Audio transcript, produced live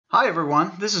Hi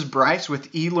everyone, this is Bryce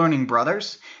with eLearning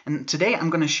Brothers, and today I'm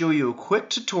going to show you a quick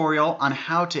tutorial on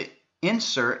how to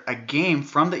insert a game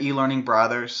from the eLearning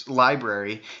Brothers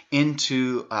library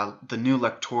into the new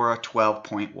Lectora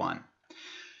 12.1.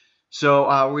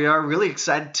 So we are really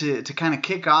excited to kind of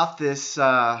kick off this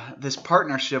this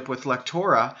partnership with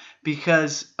Lectora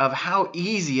because of how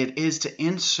easy it is to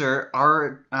insert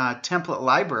our template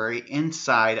library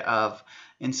inside of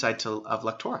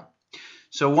Lectora.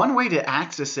 So one way to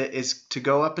access it is to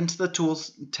go up into the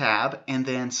Tools tab and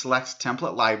then select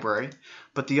Template Library.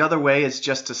 But the other way is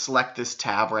just to select this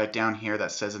tab right down here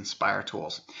that says Inspire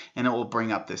Tools, and it will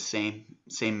bring up this same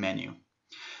menu.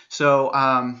 So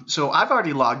I've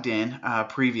already logged in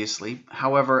previously.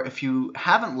 However, if you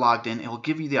haven't logged in, it will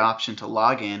give you the option to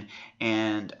log in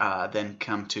and then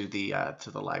come to the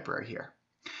library here.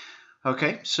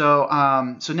 Okay, so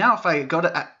now if I go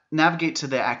to navigate to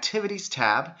the Activities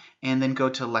tab and then go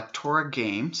to Lectora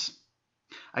Games,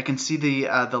 I can see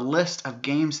the list of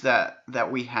games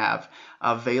that we have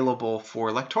available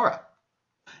for Lectora.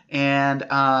 And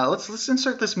let's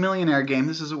insert this Millionaire game.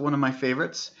 This is one of my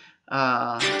favorites.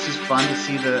 It's just fun to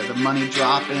see the money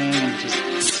dropping, and it's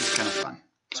just kind of fun.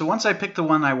 So once I pick the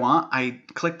one I want, I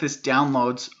click this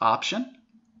Downloads option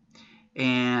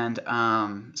and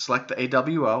select the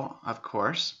AWO, of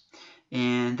course,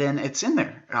 and then it's in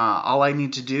there. All I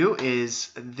need to do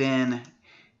is then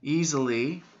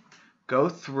easily go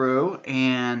through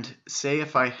and say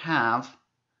if I have,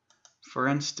 for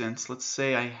instance, let's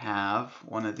say I have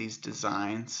one of these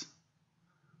designs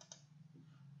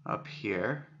up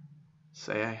here.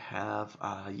 Say I have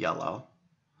yellow.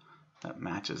 That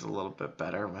matches a little bit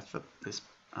better with this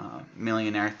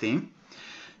millionaire theme.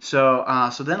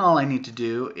 So then all I need to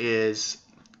do is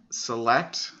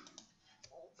select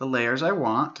the layers I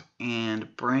want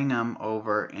and bring them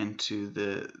over into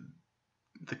the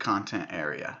content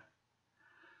area.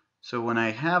 So when I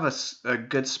have a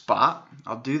good spot,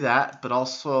 I'll do that, but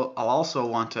I'll also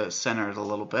want to center it a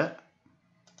little bit.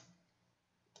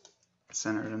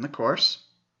 Center it in the course.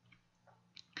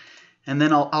 And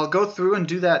then I'll go through and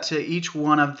do that to each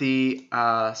one of the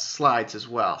slides as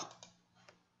well.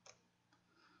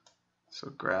 So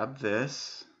grab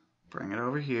this, bring it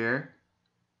over here,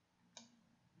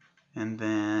 and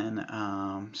then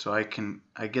so I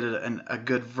get it in a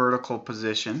good vertical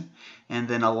position, and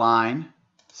then align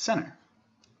center.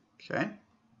 Okay,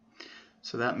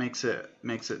 so that makes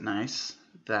it nice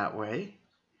that way.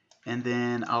 And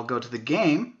then I'll go to the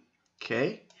game,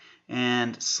 okay,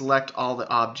 and select all the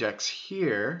objects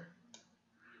here.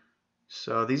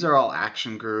 So these are all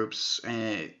action groups,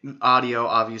 and audio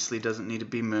obviously doesn't need to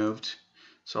be moved.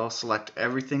 So I'll select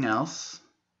everything else.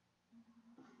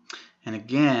 And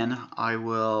again, I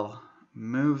will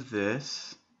move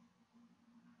this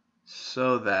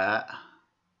so that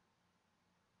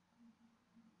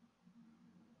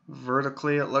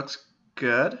vertically it looks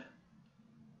good.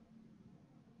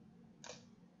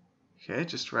 Okay,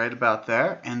 just right about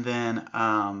there. And then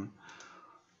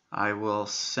I will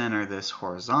center this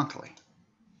horizontally.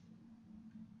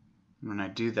 When I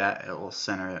do that, it will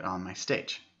center it on my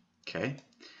stage. Okay,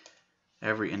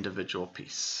 every individual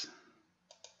piece.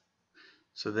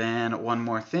 So then one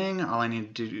more thing, all I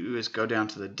need to do is go down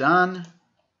to the Done,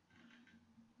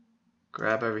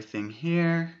 grab everything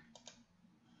here,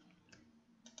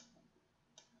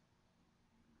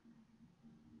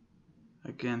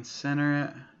 again center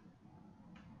it,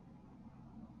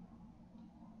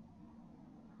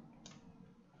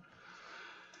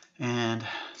 and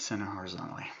center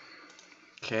horizontally.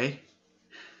 Okay,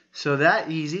 so that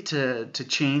easy to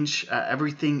change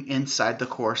everything inside the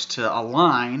course to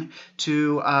align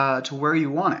to where you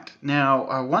want it.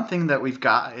 Now, one thing that we've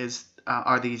got is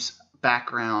are these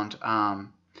background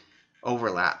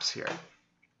overlaps here.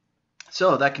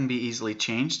 So that can be easily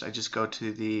changed. I just go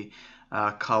to the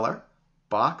color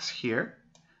box here,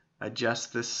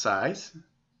 adjust this size,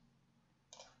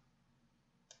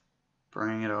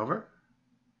 bring it over.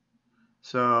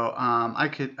 So I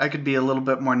could be a little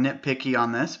bit more nitpicky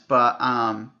on this, but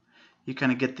you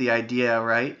kind of get the idea,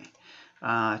 right?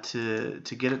 To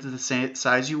get it to the same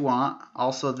size you want.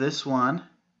 Also, this one,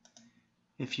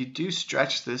 if you do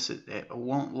stretch this, it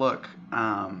won't look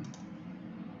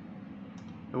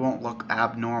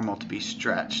abnormal to be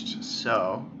stretched.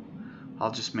 So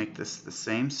I'll just make this the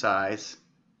same size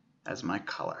as my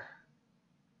color.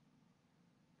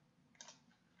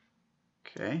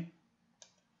 Okay.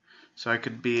 So I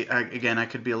could be again, I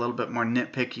could be a little bit more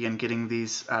nitpicky in getting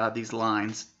these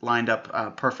lines lined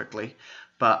up perfectly,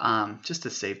 but just to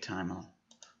save time,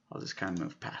 I'll just kind of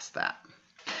move past that.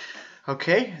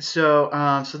 Okay, so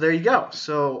there you go.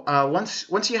 So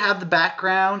once you have the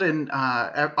background and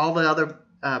all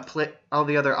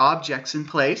the other objects in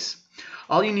place,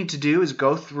 all you need to do is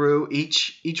go through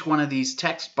each one of these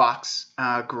text box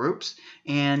groups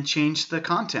and change the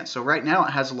content. So right now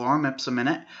it has lorem ipsum in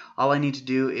it. All I need to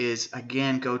do is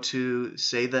again go to,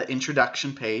 say, the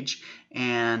introduction page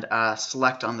and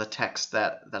select on the text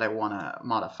that I want to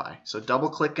modify. So double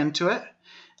click into it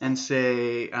and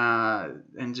say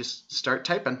and just start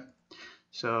typing.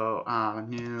 So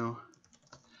new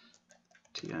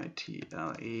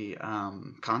title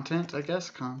content, I guess,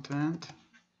 content.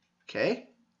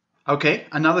 Okay,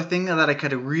 another thing that I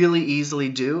could really easily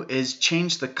do is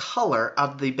change the color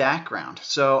of the background.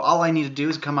 So all I need to do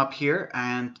is come up here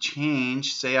and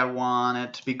change, say I want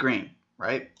it to be green,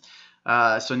 right?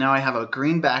 So now I have a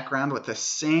green background with the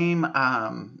same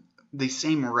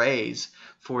rays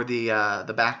for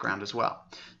the background as well.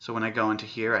 So when I go into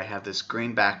here, I have this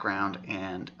green background,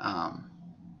 and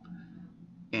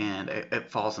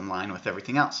it falls in line with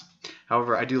everything else.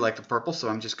 However, I do like the purple, so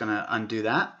I'm just going to undo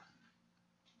that.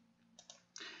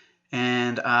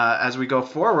 And as we go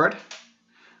forward,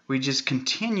 we just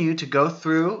continue to go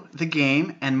through the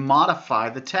game and modify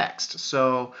the text.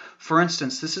 So for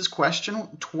instance, this is question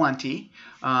 20,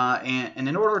 and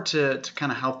in order to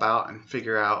kind of help out and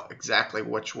figure out exactly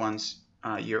which ones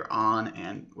you're on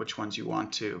and which ones you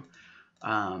want to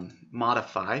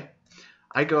modify,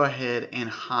 I go ahead and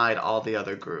hide all the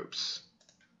other groups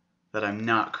that I'm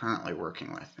not currently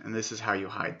working with, and this is how you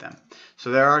hide them.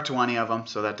 So there are 20 of them,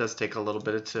 so that does take a little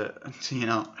bit to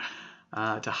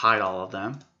hide all of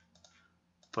them.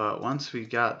 But once we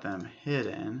got them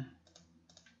hidden,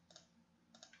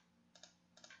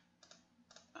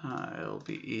 it'll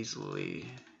be easily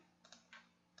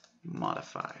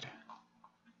modified.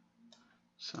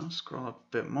 So scroll up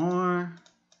a bit more.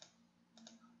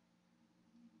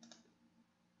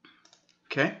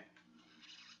 Okay.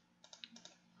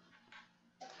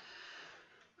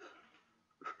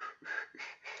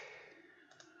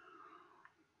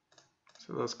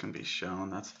 So those can be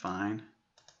shown, that's fine.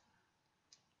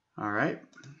 All right.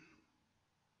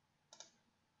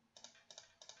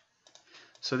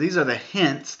 So these are the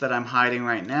hints that I'm hiding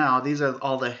right now. These are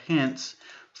all the hints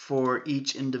for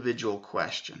each individual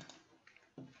question.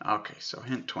 Okay, so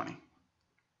hint 20.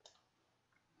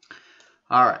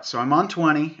 All right, so I'm on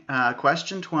 20,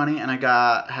 question 20, and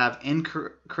I have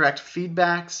incorrect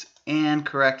feedbacks and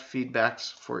correct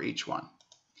feedbacks for each one.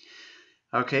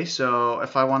 Okay, so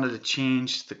if I wanted to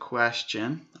change the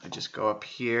question, I just go up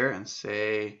here and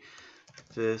say,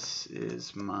 this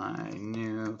is my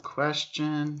new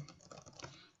question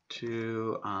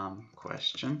to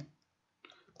question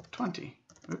 20.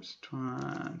 Oops,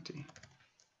 20.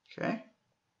 Okay.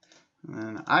 And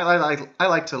then I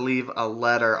like to leave a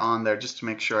letter on there just to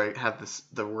make sure I have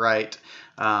the right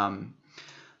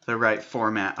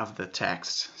format of the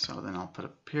text. So then I'll put a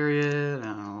period and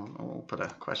I'll put a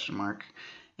question mark,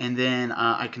 and then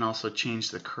I can also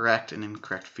change the correct and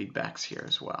incorrect feedbacks here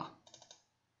as well.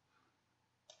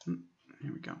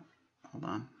 Here we go. Hold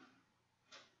on.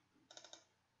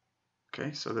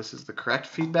 Okay, so this is the correct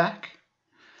feedback.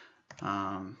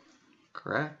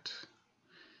 Correct.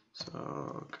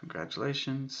 So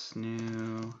congratulations,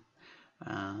 new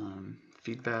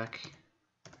feedback.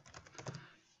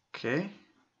 Okay.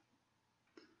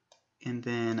 And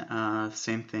then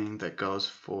same thing that goes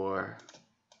for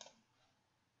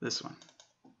this one.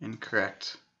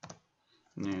 Incorrect,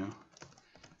 new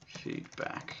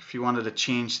feedback. If you wanted to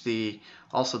change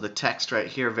also the text right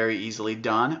here, very easily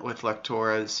done with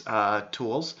Lectora's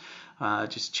tools.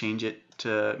 Just change it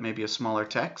to maybe a smaller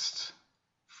text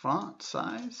font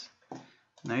size. And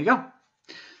there you go.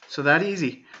 So that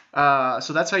easy.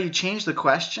 So that's how you change the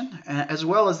question, as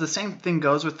well as the same thing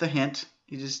goes with the hint.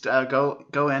 You just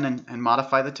go in and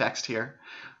modify the text here.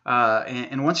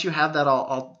 And once you have that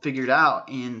all figured out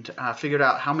and figured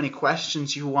out how many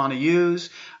questions you want to use,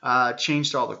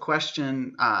 changed all the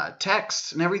question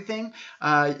text and everything,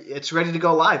 it's ready to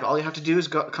go live. All you have to do is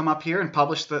come up here and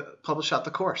publish out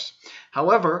the course.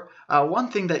 However,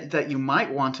 one thing that you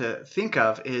might want to think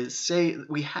of is, say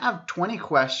we have 20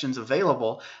 questions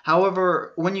available.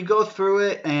 However, when you go through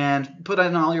it and put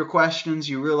in all your questions,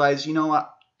 you realize, you know what,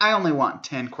 I only want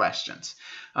 10 questions.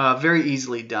 Very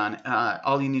easily done.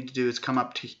 All you need to do is come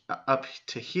up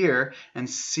to here and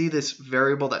see this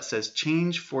variable that says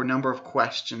change for number of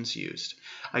questions used.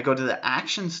 I go to the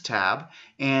Actions tab,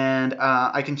 and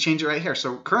I can change it right here.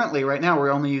 So currently, right now,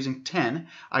 we're only using 10.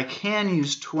 I can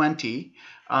use 20,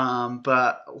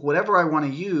 but whatever I want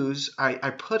to use, I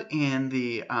put in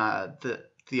the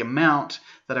the amount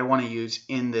that I want to use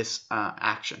in this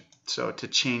action. So to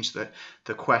change the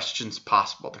questions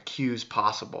possible, the cues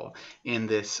possible in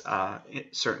this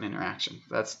certain interaction.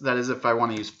 That is if I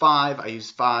want to use 5, I use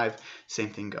 5.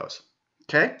 Same thing goes.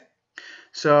 Okay.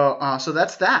 So so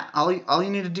that's that. All you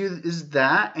need to do is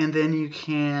that, and then you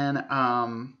can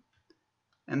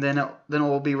and then it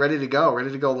will be ready to go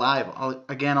live.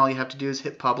 Again, all you have to do is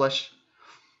hit publish.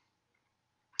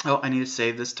 Oh, I need to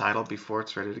save this title before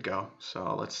it's ready to go.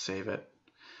 So let's save it.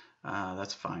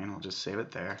 That's fine. We'll just save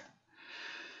it there.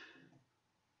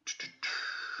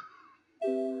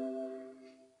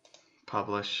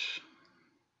 Publish.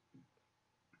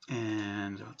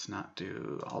 And let's not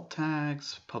do alt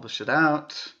tags. Publish it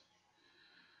out.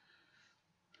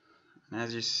 And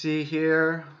as you see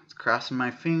here, it's crossing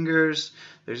my fingers.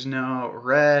 There's no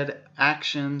red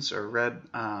actions or red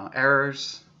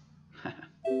errors.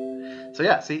 So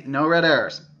yeah, see, no red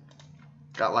errors.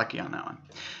 Got lucky on that one.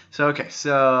 So okay,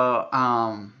 so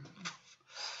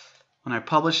when I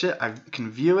publish it, I can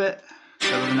view it.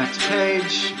 Go to the next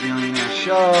page. Millionaire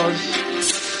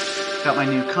shows. Got my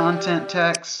new content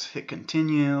text. Hit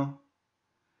continue.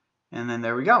 And then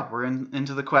there we go. We're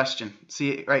into the question.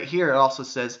 See, right here it also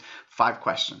says 5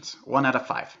 questions. 1 out of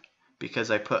 5.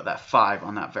 Because I put that 5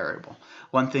 on that variable.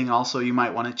 One thing also you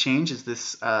might want to change is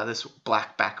this this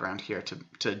black background here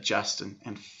to adjust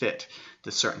and fit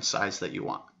the certain size that you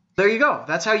want. There you go.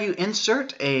 That's how you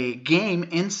insert a game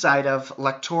inside of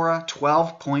Lectora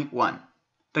 12.1.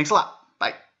 Thanks a lot.